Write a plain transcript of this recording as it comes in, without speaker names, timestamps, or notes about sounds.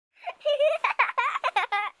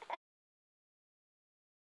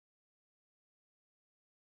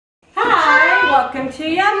Welcome to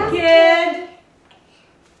Yum Kid.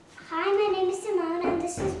 Hi, my name is Simone and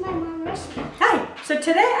this is my mom, Rashmi. Hi. So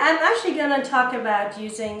today I'm actually going to talk about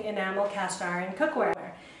using Enameled Cast Iron Cookware.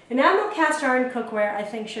 Enameled Cast Iron Cookware I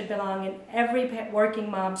think should belong in every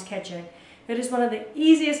working mom's kitchen. It is one of the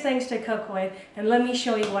easiest things to cook with, and let me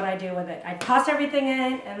show you what I do with it. I toss everything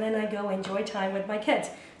in and then I go enjoy time with my kids.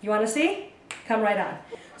 You want to see? Come right on.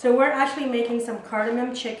 So we're actually making some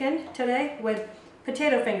cardamom chicken today with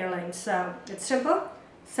potato fingerlings. So it's simple.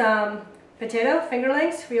 Some potato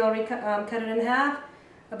fingerlings, we already cut it in half.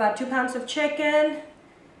 About 2 pounds of chicken,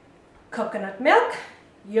 coconut milk,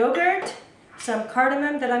 yogurt, some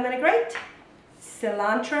cardamom that I'm going to grate,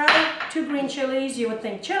 cilantro, 2 green chilies. You would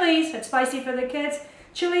think chilies, it's spicy for the kids.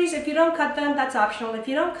 Chilies, if you don't cut them, that's optional. If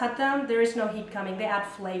you don't cut them, there is no heat coming. They add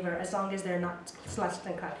flavor as long as they're not sliced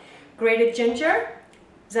and cut. Grated ginger,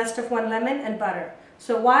 zest of 1 lemon, and butter.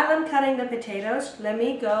 So while I'm cutting the potatoes, let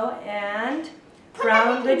me go and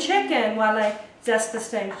brown the chicken while I zest this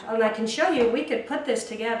thing. And I can show you, we could put this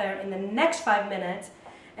together in the next 5 minutes,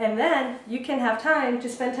 and then you can have time to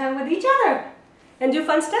spend time with each other and do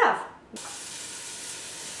fun stuff.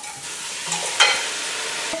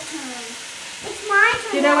 It's my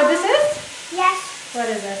turn. Do you know what this is? Yes. What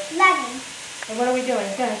is it? Lemon. And what are we doing?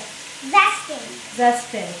 Good. Zesting.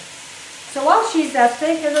 Zesting. So while she's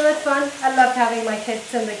zesting, isn't it fun? I love having my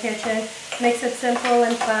kids in the kitchen. Makes it simple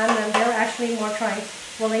and fun, and they're actually more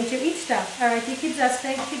willing to eat stuff. All right, you keep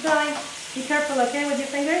zesting, keep going. Be careful, okay, with your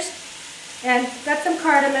fingers. And got some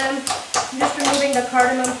cardamom. I'm just removing the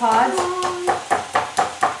cardamom pods.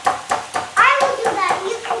 I will do that.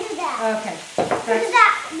 You can do that. Okay.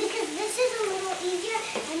 Because this is a little easier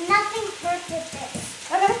and nothing hurts with this.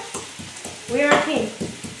 Okay. We are a team.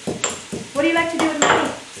 What do you like to do with money?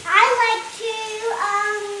 I like to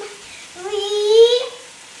read,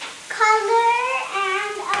 color,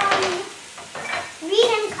 and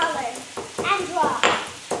color, and draw.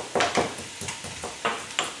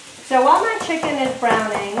 So while my chicken is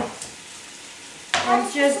browning, I'm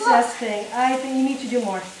just zesting. I think you need to do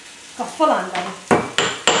more. Go full on, buddy.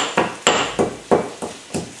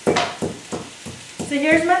 So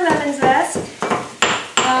here's my lemon zest.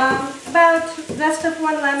 About zest of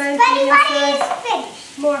 1 lemon. Buddy is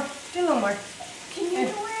finished. More. Do a little more. Can you do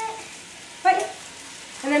it? Right.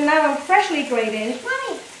 And then now I'm freshly grated.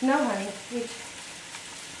 Mommy. No, honey.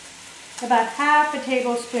 About half a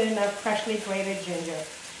tablespoon of freshly grated ginger.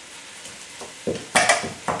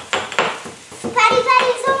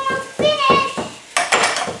 Patty's almost finished.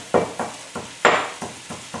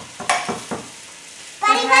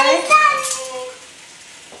 Patty's done.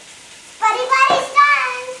 Patty's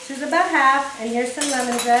done. This is about half, and here's some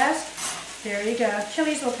lemon zest. There you go.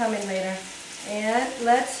 Chilies will come in later. And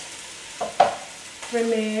let's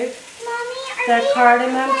remove the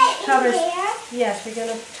cardamom covers. Yes, we're going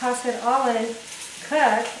to toss it all in,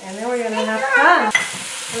 cook, and then we're going to have fun.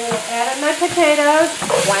 I'm going to add in my potatoes.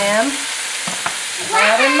 Wham.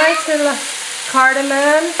 Add in my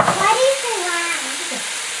cardamom. What is the lamb?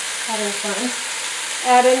 Having fun.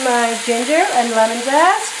 Add in my ginger and lemon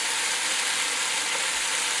zest.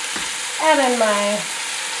 Add in my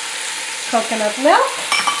coconut milk.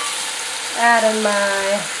 Add in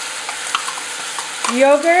my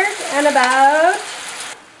yogurt and about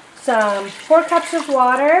some 4 cups of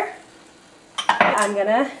water. I'm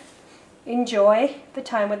gonna enjoy the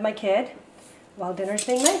time with my kid while dinner's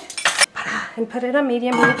being made. And put it on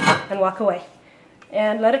medium heat and walk away.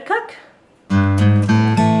 And let it cook.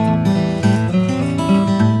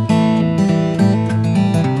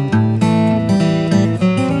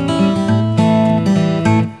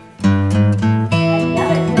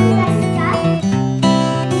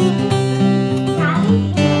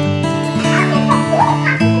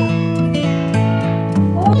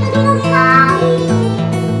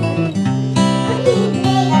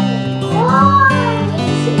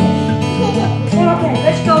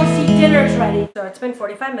 Dinner's ready. So it's been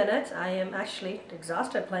 45 minutes. I am actually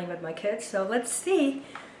exhausted playing with my kids. So let's see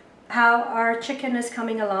how our chicken is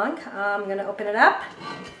coming along. I'm going to open it up.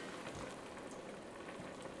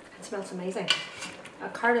 It smells amazing.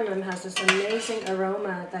 Cardamom has this amazing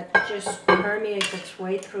aroma that just permeates its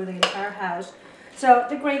way through the entire house. So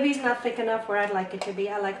the gravy's not thick enough where I'd like it to be.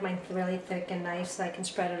 I like mine really thick and nice so I can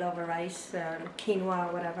spread it over rice, quinoa,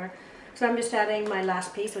 or whatever. So I'm just adding my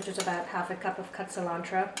last piece, which is about half a cup of cut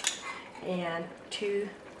cilantro and 2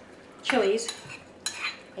 chilies.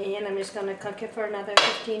 And I'm just going to cook it for another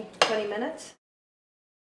 15-20 minutes.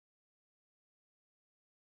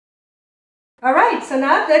 Alright, so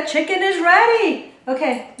now the chicken is ready.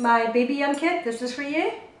 Okay, my baby Yum Kit, this is for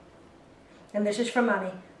you. And this is for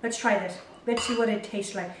Mommy. Let's try this. Let's see what it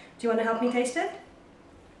tastes like. Do you want to help me taste it?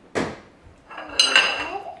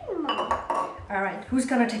 All right, who's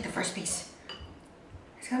gonna take the first piece?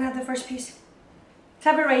 Who's gonna have the first piece? Let's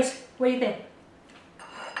have a race. What do you think?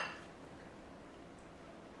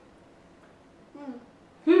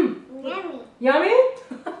 Yummy. Yummy?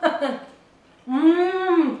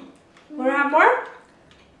 Wanna have more?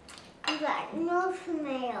 But no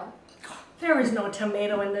tomato. There is no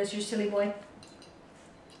tomato in this, you silly boy.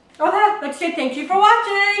 Okay, let's say thank you for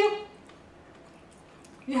watching.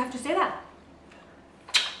 You have to say that.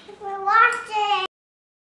 We're watching.